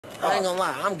I ain't gonna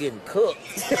lie, I'm getting cooked.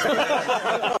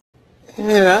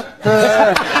 Yeah.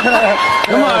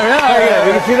 Come on, yeah.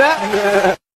 You can see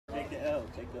that? Take the L,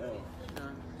 take the L.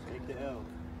 Take the L.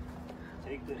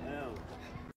 Take the L.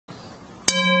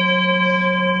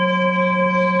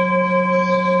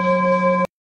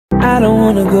 I don't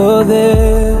wanna go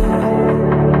there.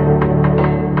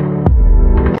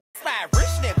 Fly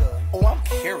rich nigga. Oh, I'm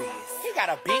curious. He got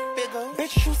a big figure.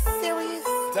 Bitch, you serious?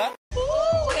 Duh. Ooh,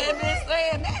 and bitch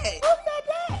saying that. Who said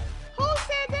that? Who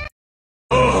said that?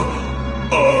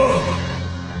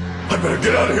 I better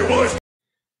get out of here, boys.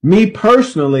 Me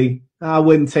personally, I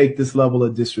wouldn't take this level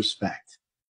of disrespect.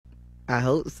 I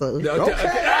hope so. See, this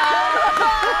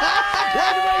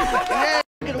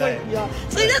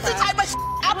is the type of shit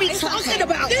I be talking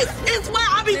about. This is what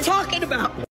I be talking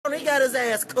about. He got his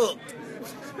ass cooked.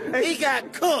 He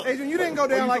got cooked. Adrian, you didn't go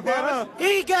down like that, huh?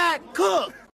 He got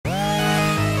cooked.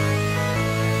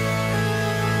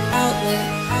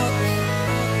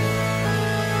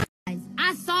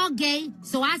 I saw gay,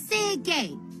 so I said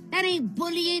gay. That ain't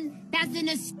bullying. That's an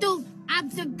astute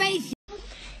observation.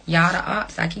 Y'all the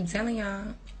ops. I keep telling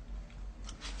y'all.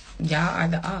 Y'all are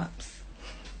the ops.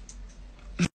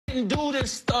 Do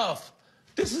this stuff.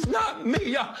 This is not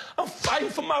me, y'all. I'm fighting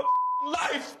for my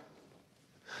life.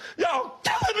 Y'all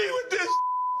killing me with this.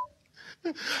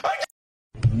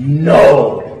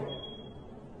 No.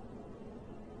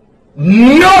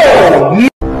 No.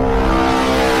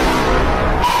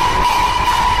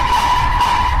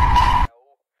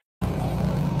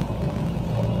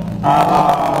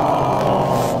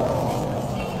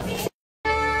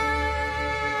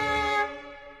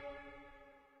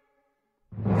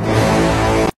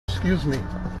 Excuse me.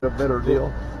 A better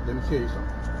deal. Let me tell you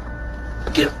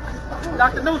something. Get him.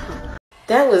 Dr. Newsom.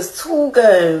 That was too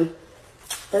good.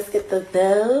 Let's get the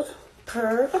dove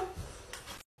per.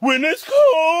 When it's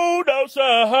cold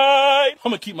outside,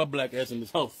 I'm gonna keep my black ass in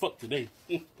this house. Fuck today.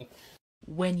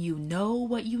 When you know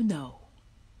what you know,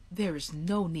 there is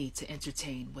no need to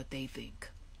entertain what they think.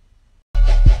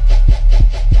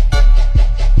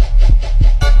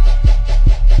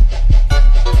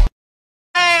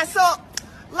 Ass up.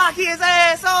 Lock his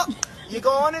ass up. You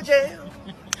going to jail.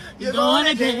 You going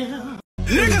to jail.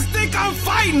 Niggas think I'm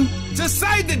fighting to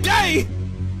save the day,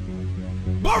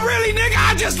 but really, nigga,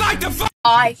 I just like to fuck.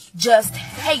 I just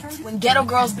hate when ghetto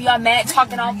girls be on mad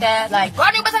talking all that. Like, hey,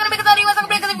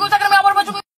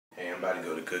 I'm about to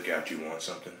go to cookout. You want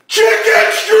something?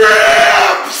 Chicken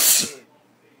strips!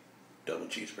 Double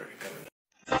cheeseburger coming.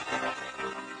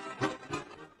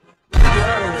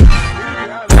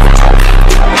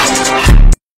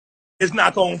 It's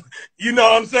not gonna, you know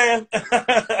what I'm saying?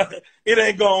 It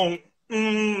ain't gonna,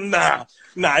 nah,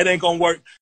 it ain't gonna work.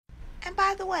 And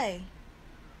by the way,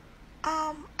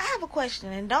 I have a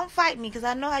question, and don't fight me, because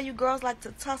I know how you girls like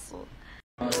to tussle.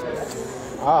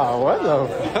 Oh, what the?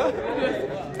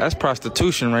 That's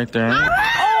prostitution right there. Ain't it?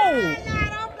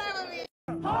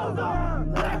 Oh!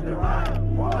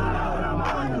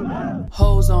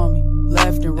 Hoes on me,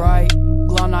 left and right.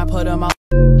 Glum, I put them out.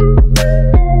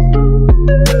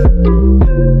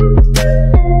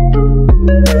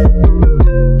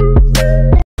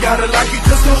 Gotta like it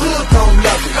cause the hood don't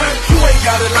love it. You ain't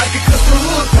gotta like it cause the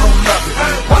hood don't love it.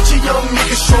 Watch a young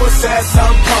nigga show his ass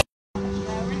some pump.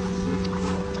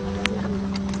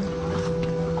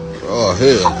 Oh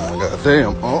hell,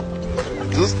 goddamn, oh.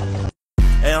 Just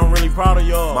Hey, I'm really proud of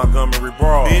y'all. Montgomery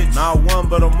Brawl. Bitch. Not one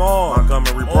but them all.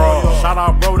 Montgomery Brawl. Shout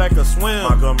out bro that can swim.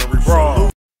 Montgomery Brawl.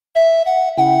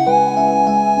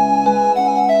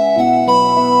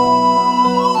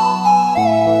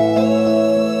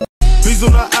 Please do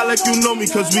not act like you know me,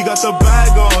 cause we got the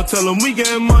bag on. Tell them we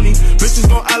getting money. Bitches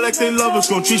gon' act like they love us.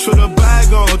 Gon' cheat for the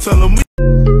bag on. Tell them we.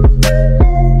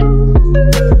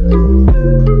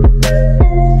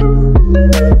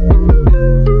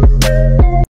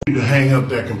 To hang up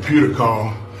that computer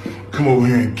call, come over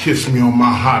here and kiss me on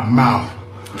my hot mouth.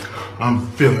 I'm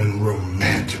feeling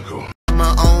romantical.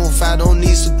 My own fight, don't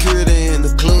need security in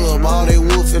the club. All they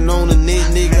wolfing on the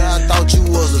net, nigga. I thought you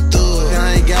was a thug.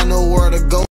 I ain't got nowhere to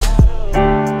go.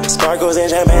 Sparkles and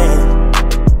champagne.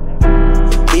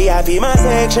 VIP my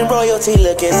section, royalty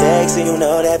looking sexy. You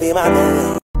know that be my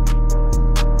thing.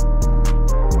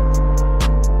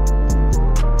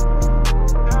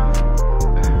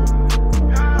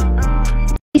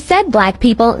 We said black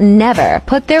people never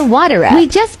put their water out. We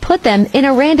just put them in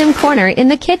a random corner in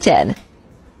the kitchen.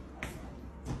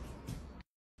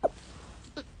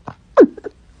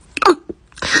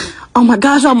 Oh my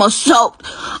gosh, I almost choked.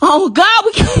 Oh God,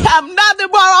 we can't have nothing,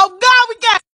 bro. Oh God, we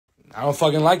can't. I don't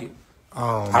fucking like it.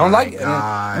 Oh, I don't like it.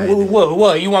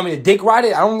 What? You want me to dick ride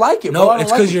it? I don't like it, no, bro. it's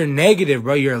because you're negative,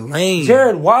 bro. You're lame.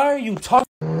 Jared, why are you talking?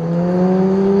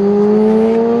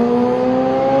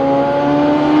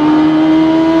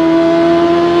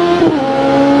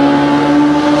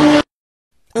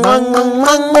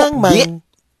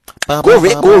 Go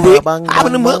Rick. I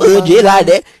been the jet like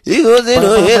that. It goes in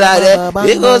the head like that.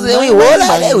 It goes in, we walk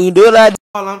like that. We do it like that.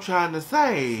 All I'm trying to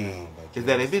say is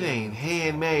that if it ain't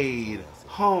handmade,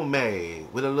 homemade,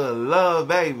 with a little love,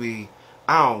 baby,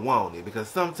 I don't want it. Because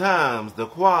sometimes the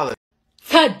quality...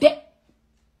 Oh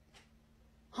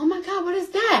my God, what is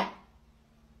that?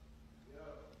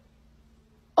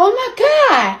 Oh my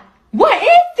God, what is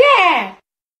that?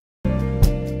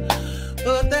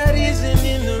 But that isn't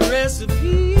in the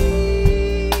recipe.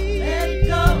 Let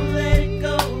it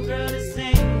go, girl. This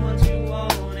ain't what you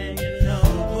want, and you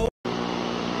know.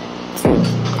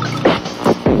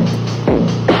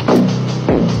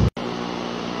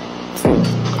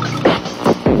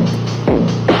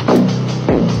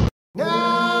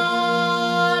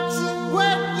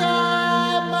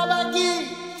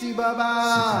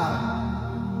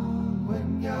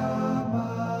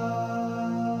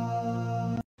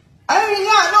 I ain't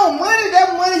got no money. That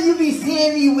money you be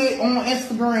seeing me with on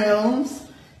Instagrams,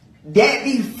 that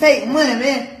be fake money,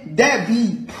 man. That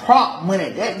be prop money.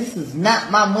 This is not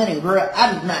my money, girl.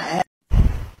 I do not have.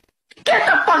 Get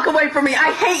the fuck away from me!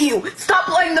 I hate you! Stop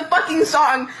playing the fucking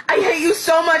song! I hate you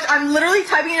so much! I'm literally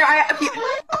typing in your eye.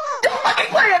 Just fucking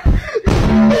play it!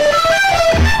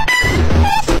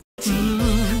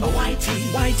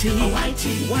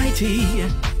 Whitey.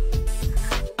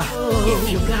 If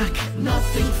you're black,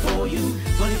 nothing for you.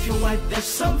 But if you're white, there's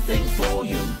something for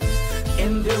you.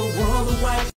 In the world of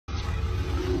white.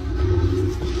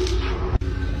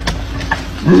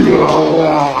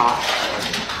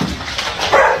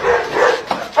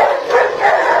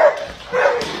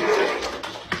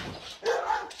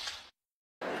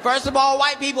 First of all,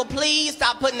 white people, please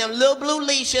stop putting them little blue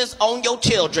leashes on your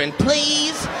children.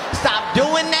 Please stop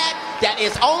doing that. That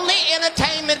is only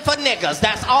entertainment for niggas.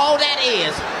 That's all that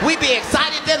is. We be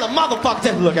excited then the motherfucker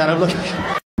just look at him, look at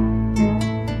him.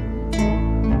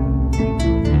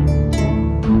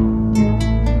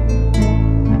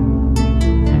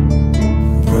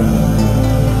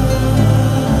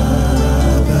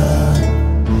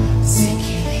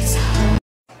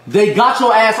 They got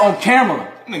your ass on camera.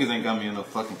 Niggas ain't got me on no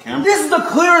fucking camera. This is the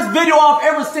clearest video I've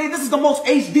ever seen. This is the most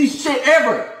HD shit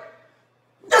ever.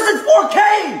 This is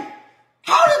 4K.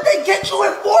 How did they get you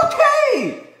in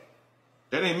 4K?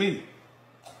 That ain't me.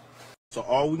 So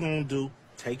all we gonna do,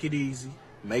 take it easy,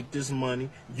 make this money.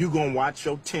 You gonna watch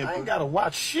your temper. I ain't gotta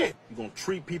watch shit. You gonna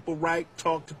treat people right,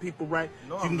 talk to people right.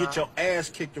 No, you can get your ass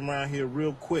kicked around here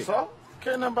real quick. So,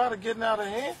 care nothing about it getting out of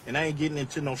hand. And I ain't getting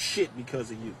into no shit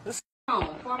because of you. Can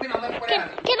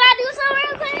I do something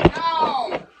real quick?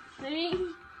 No. 3,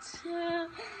 2,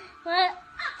 1.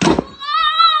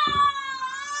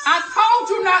 I told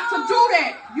you not to do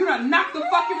that. You done knocked the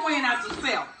fucking wind out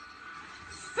yourself.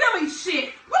 Silly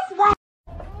shit. What's wrong?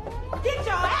 Get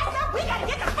your ass up. We gotta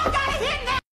get the fuck out of here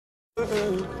now.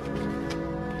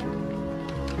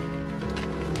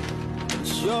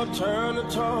 It's your turn to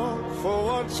talk for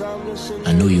once I'm listening.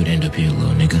 I knew you'd end up here,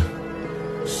 little nigga.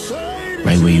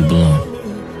 Right where you belong.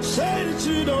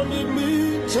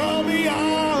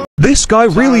 This guy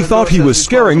really thought he was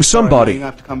scaring somebody. You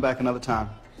have to come back another time.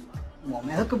 Come on,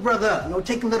 man, hook a brother up. You know,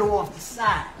 take a little off the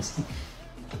sides.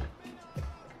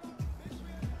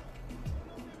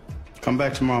 Come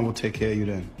back tomorrow, we'll take care of you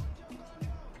then.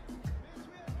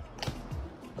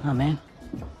 Oh, man.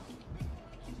 You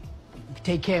can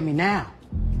take care of me now.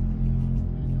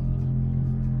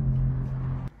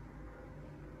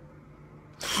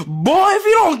 Boy, if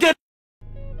you don't get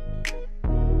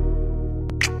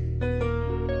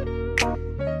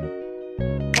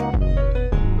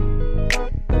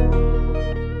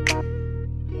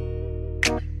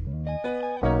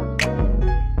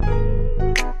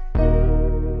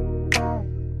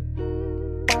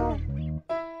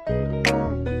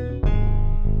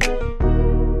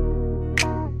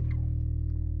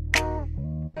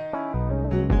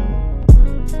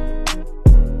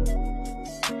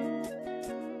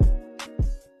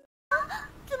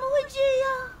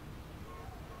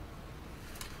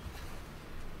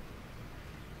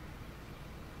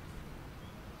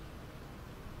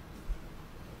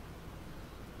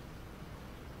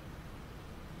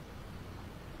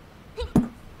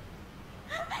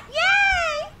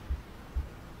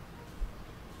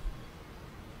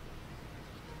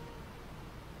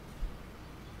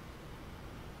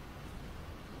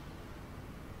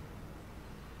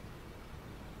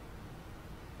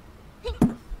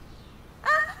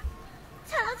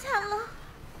tell her.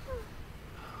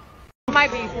 My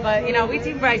beef, but you know, we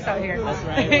team Bryce out here. That's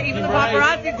right. Even the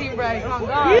paparazzi team Bryce. Oh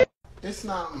God. It's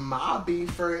not my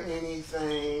beef or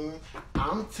anything.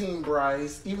 I'm Team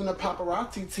Bryce. Even the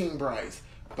paparazzi Team Bryce.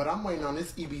 But I'm waiting on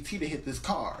this EBT to hit this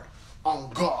card. On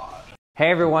God.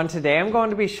 Hey everyone, today I'm going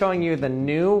to be showing you the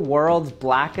new world's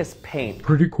blackest paint.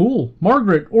 Pretty cool.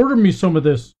 Margaret, order me some of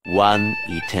this. One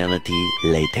eternity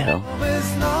later.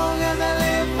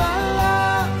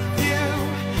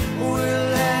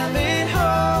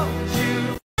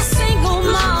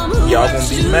 Y'all gonna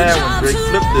be mad when Drake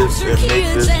flip this and make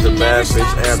this the bad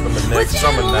bitch anthem of next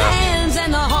summer now. And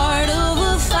the heart of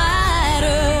a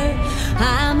fighter,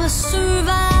 I'm a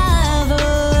survivor.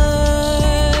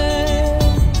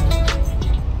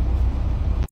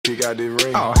 You got this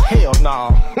ring. Oh, hell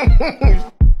no.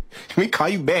 Let me call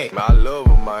you back. I love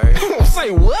her, man.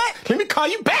 Say what? Let me call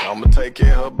you back. I'ma take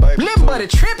care of her baby. Little buddy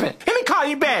tripping. Let me call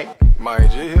you back. Man,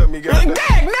 just help me, Dag,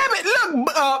 nabbit,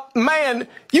 look, man,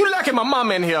 you lucky my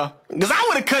mama in here. Cause I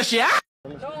would've cussed you out.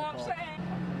 You know what I'm saying?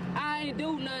 I ain't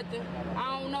do nothing.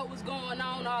 I don't know what's going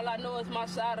on. All I know is my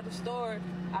side of the story.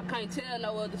 I can't tell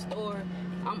no other story.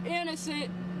 I'm innocent.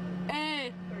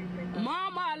 And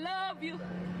Mama, I love you.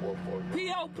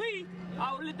 P.O.P.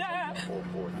 all the time.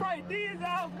 Right, these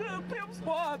all good pimp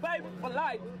squad, baby, for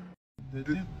life.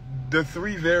 The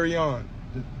three very on.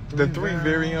 The three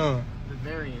very on. The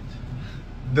variant.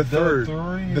 The third. The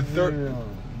variant. The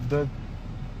variant.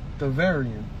 The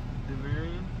variant.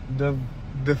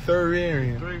 The third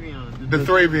variant. The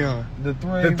Thravion. The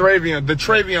Thravion. The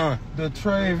Travion. The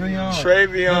Travion.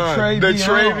 Travion. The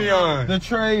Travion. The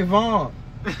Trayvon.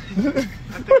 I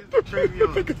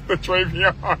think it's the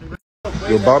Travion.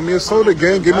 Yo, buy me a soda,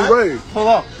 gang. Give me right. Pull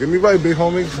up. Give me right, big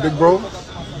homie, big bro.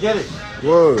 Get it.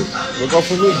 Word. Look out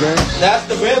for me, gang. That's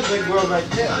the real big bro right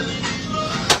there.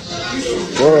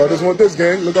 Word, I just want this,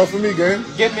 gang. Look out for me, gang.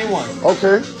 Get me one.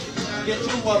 Okay. Get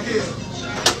you up here.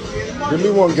 Give me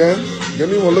one, gang. Give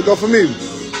me one. Look out for me.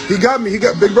 He got me. He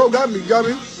got big bro. Got me. He got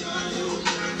me.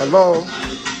 Hello.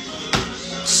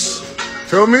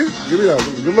 Feel me? Give me that.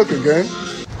 Good looking, gang.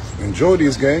 Enjoy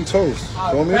these, gang. Toast.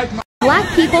 Feel me? Black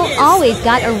people always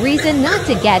got a reason not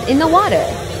to get in the water.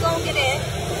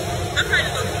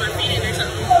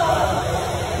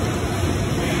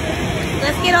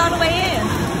 Let's get all the way in.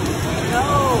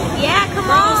 No. Yeah, come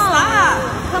on. Stop.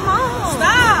 Come on.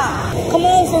 Stop. Come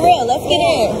on, for real. Let's get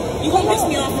in. You gonna piss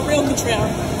me off for real, Cottrell.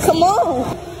 Come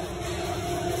on.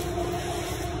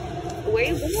 Where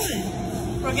you going?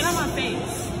 Bro, get out my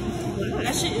face.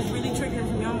 That shit is really triggering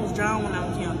for me. I almost drowned when I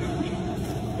was younger.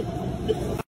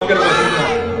 3, 2,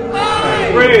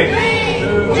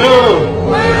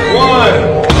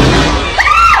 1.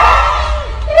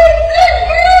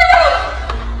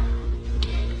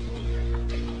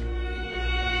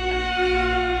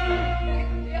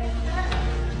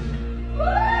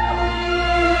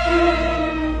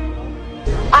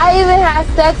 I even had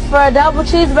sex for a double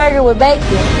cheeseburger with bacon.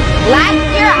 Last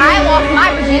year, I lost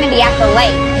my virginity at the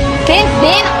lake. Since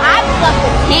then, I've slept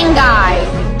with 10 guys.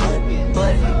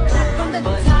 From the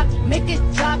top, make it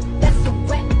drop, that's a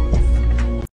wet.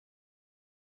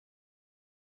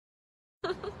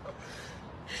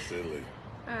 Silly.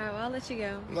 Alright, well, I'll let you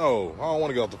go. No, I don't want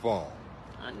to get off the phone.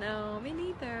 No, me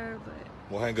neither, but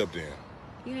Well, hang up then.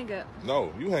 you hang up.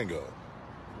 No, you hang up.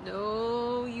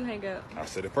 No, you hang up. I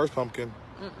said it first, pumpkin.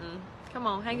 Come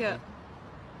on, hang up.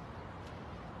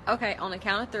 Okay, on the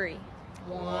count of 3.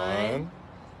 1,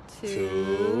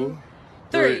 2,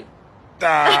 3.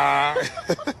 Ah,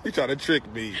 you trying to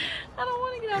trick me. I don't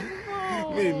want to get off the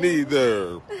phone. Me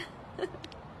neither.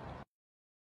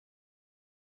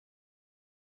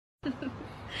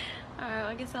 Alright,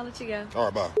 I guess I'll let you go. All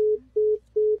right, bye.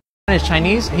 Is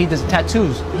Chinese. He does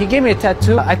tattoos. He gave me a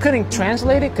tattoo. I couldn't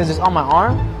translate it because it's on my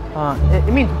arm.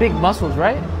 It means big muscles,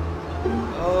 right?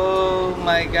 Oh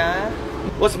my god.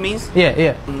 What it means?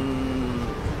 Yeah.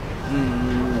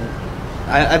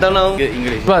 I don't know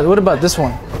English. But what about this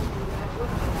one?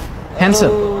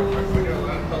 Handsome.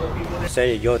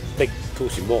 Say your dick too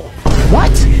small.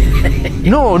 What?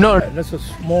 No. That's a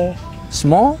small.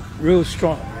 Small? Real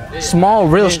strong. Small,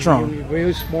 real strong. You're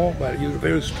very small, but you're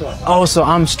very strong. Oh, so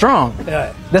I'm strong.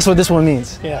 Yeah. That's what this one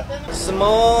means. Yeah.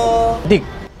 Small. Dick.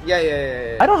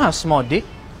 Yeah. I don't have small dick.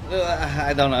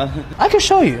 I don't know. I can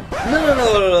show you.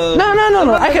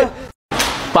 No. I can.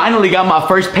 Finally got my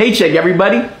first paycheck,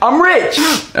 everybody. I'm rich.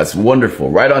 That's wonderful.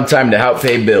 Right on time to help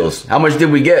pay bills. How much did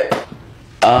we get?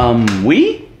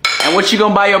 We? And what you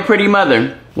gonna buy your pretty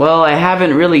mother? Well, I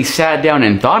haven't really sat down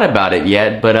and thought about it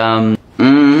yet, but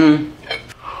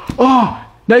Oh,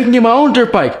 now you can get my own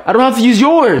dirt bike. I don't have to use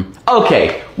yours.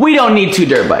 Okay, we don't need 2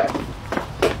 dirt bikes.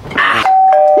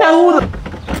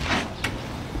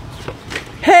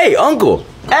 Hey, uncle.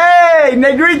 Hey,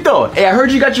 Negrito. Hey, I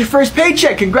heard you got your first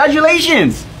paycheck.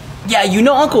 Congratulations. Yeah, you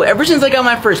know, uncle, ever since I got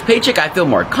my first paycheck, I feel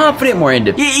more confident, more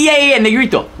independent. Yeah,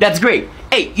 Negrito. That's great.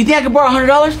 Hey, you think I could borrow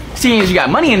 $100? Seeing as you got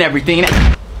money and everything.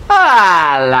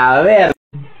 Ah, la verga.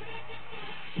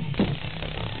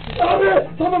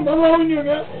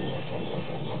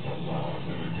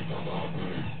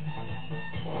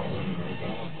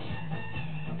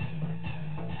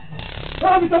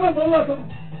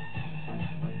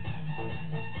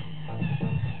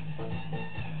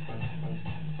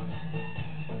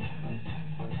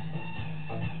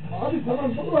 Abi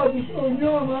tamam vallahi bir şey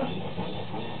oynuyor ama.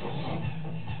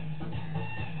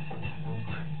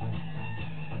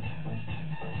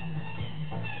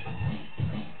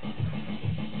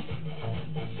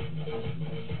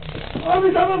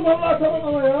 Abi tamam vallahi tamam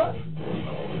ama ya.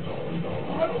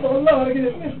 Abi vallahi hareket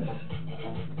etmesin.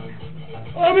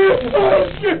 Abi.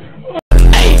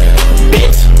 Hey,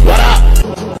 bitch, what up?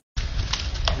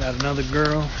 Got another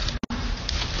girl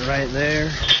right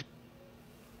there.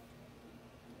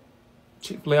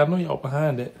 Chick-fil-A, I know y'all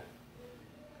behind that.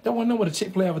 Y'all wanna know what a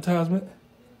Chick-fil-A advertisement?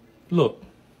 Look,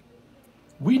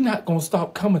 we not gonna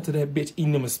stop coming to that bitch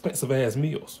eating them expensive ass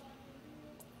meals.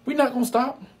 We not gonna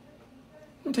stop.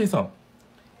 Let me tell you something.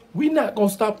 We not gonna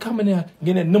stop coming there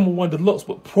getting that #1 deluxe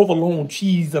with provolone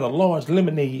cheese and a large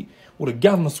lemonade with a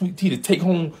gallon of sweet tea to take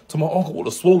home to my uncle with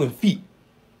a swollen feet.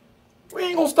 We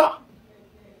ain't gonna stop.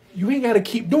 You ain't gotta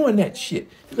keep doing that shit.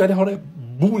 You got all that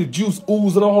booty juice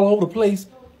oozing all over the place.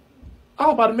 I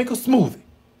was about to make a smoothie.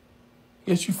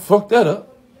 Guess you fucked that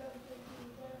up.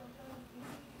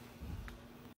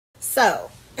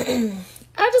 So,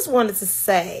 I just wanted to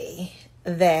say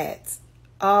that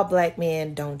all black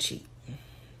men don't cheat.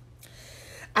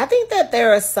 I think that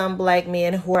there are some black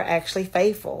men who are actually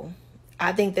faithful.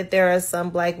 I think that there are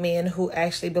some black men who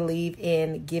actually believe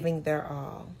in giving their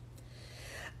all.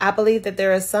 I believe that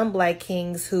there are some black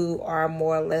kings who are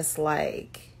more or less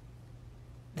like,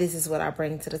 this is what I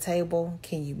bring to the table.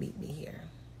 Can you meet me here?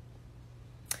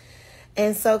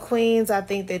 And so, queens, I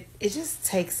think that it just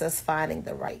takes us finding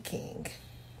the right king.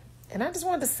 And I just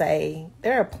wanted to say,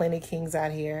 there are plenty of kings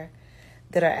out here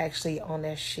that are actually on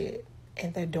their shit.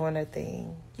 And they're doing their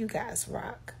thing. You guys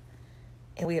rock.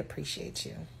 And we appreciate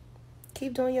you.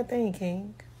 Keep doing your thing, king.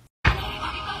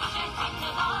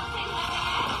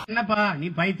 என்னப்பா நீ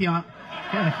பைத்தியம்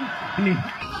நீ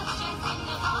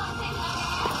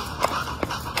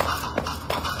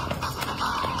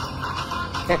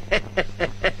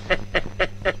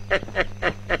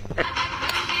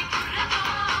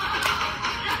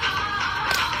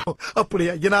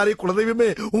அப்படியே ஐயனாரே குலதெய்வமே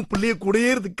உன் பிள்ளைய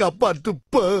குடியேறதுக்கு அப்பா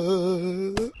துப்ப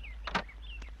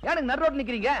யானுங்க நடு ரோட்ல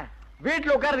நிக்கிறீங்க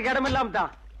வீட்ல உட்கார்றதுக்கு இடம் இல்லாம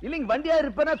தான் இல்லங்க வண்டியா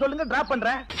இருப்பேனா சொல்லுங்க டிராப்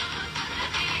பண்றேன்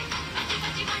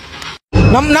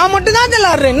நான் மட்டும் தான்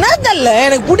ஆடுறேன் என்ன தெரியல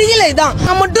எனக்கு பிடிக்கல இதான்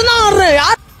நான் மட்டும் தான் ஆடுறேன்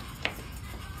யார்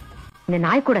இந்த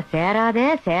நாய் கூட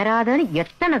சேராதன்னு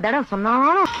எத்தனை தடவை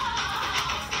சொன்னாலும்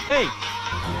ஏய்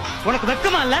உனக்கு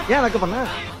வெக்கமா இல்ல ஏன் வெக்க பண்ண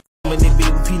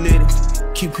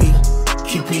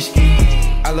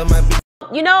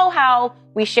You know how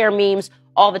we share memes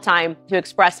all the time to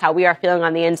express how we are feeling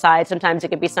on the inside. Sometimes it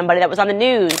could be somebody that was on the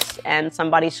news and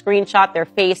somebody screenshot their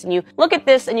face and you look at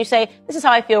this and you say, this is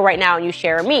how I feel right now, and you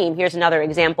share a meme. Here's another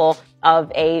example of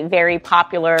a very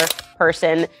popular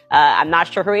person. I'm not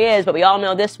sure who he is, but we all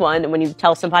know this one. When you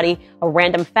tell somebody a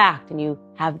random fact and you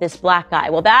have this black guy,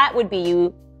 well, that would be you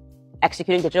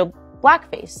executing digital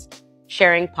blackface.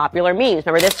 Sharing popular memes.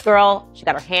 Remember this girl? She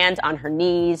got her hands on her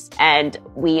knees and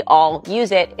we all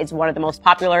use it. It's one of the most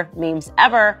popular memes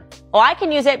ever. Well, I can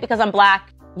use it because I'm black.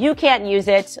 You can't use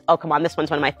it. Oh, come on. This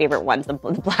one's one of my favorite ones. The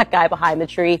black guy behind the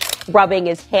tree rubbing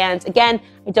his hands. Again,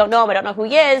 I don't know him. I don't know who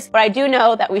he is, but I do know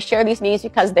that we share these memes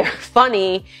because they're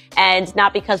funny and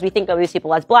not because we think of these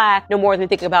people as black, no more than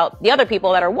we think about the other people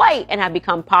that are white and have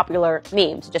become popular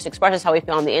memes. It just expresses how we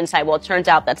feel on the inside. Well, it turns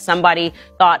out that somebody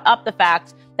thought up the fact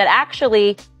that actually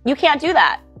you can't do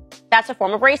that. That's a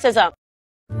form of racism.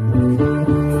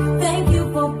 Thank you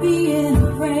for being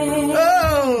a friend.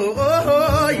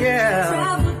 Oh, yeah.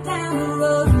 Travel down the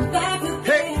road and back again.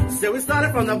 Hey, so we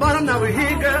started from the bottom, now we're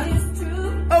here, girl.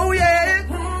 Oh, yeah.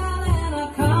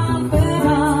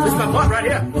 This is my part right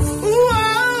here. Ooh,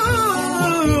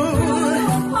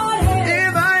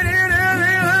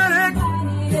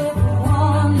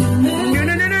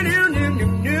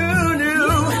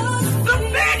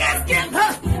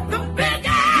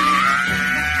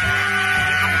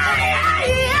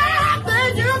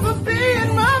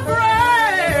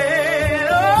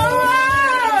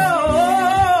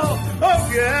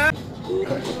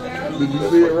 Did you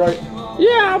see it right?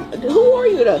 Yeah, who are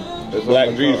you then? Black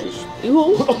Jesus. You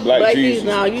who? Black Jesus.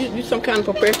 Now, you some kind of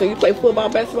professional. You play football,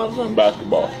 basketball, or something?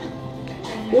 Basketball.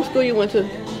 What school you went to?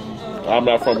 I'm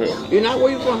not from here. You're not?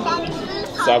 Where you from?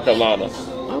 South Carolina.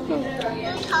 Okay.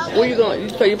 Where you going?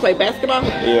 So you play basketball?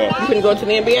 Yeah. You can go to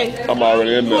the NBA? I'm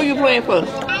already in there. Who you playing for?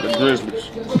 The Grizzlies.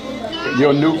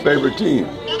 Your new favorite team.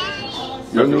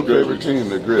 Your new favorite team,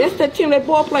 the Grizzlies. That's the team that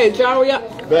boy plays, Jari.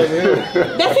 That's him.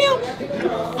 That's him?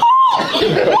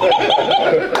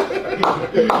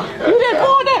 You that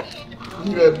boy that?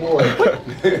 You that boy.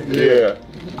 Yeah.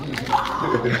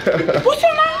 What's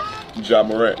your name? Ja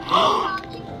Morant.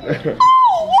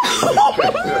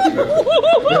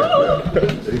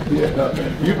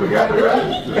 You forgot it,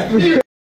 right?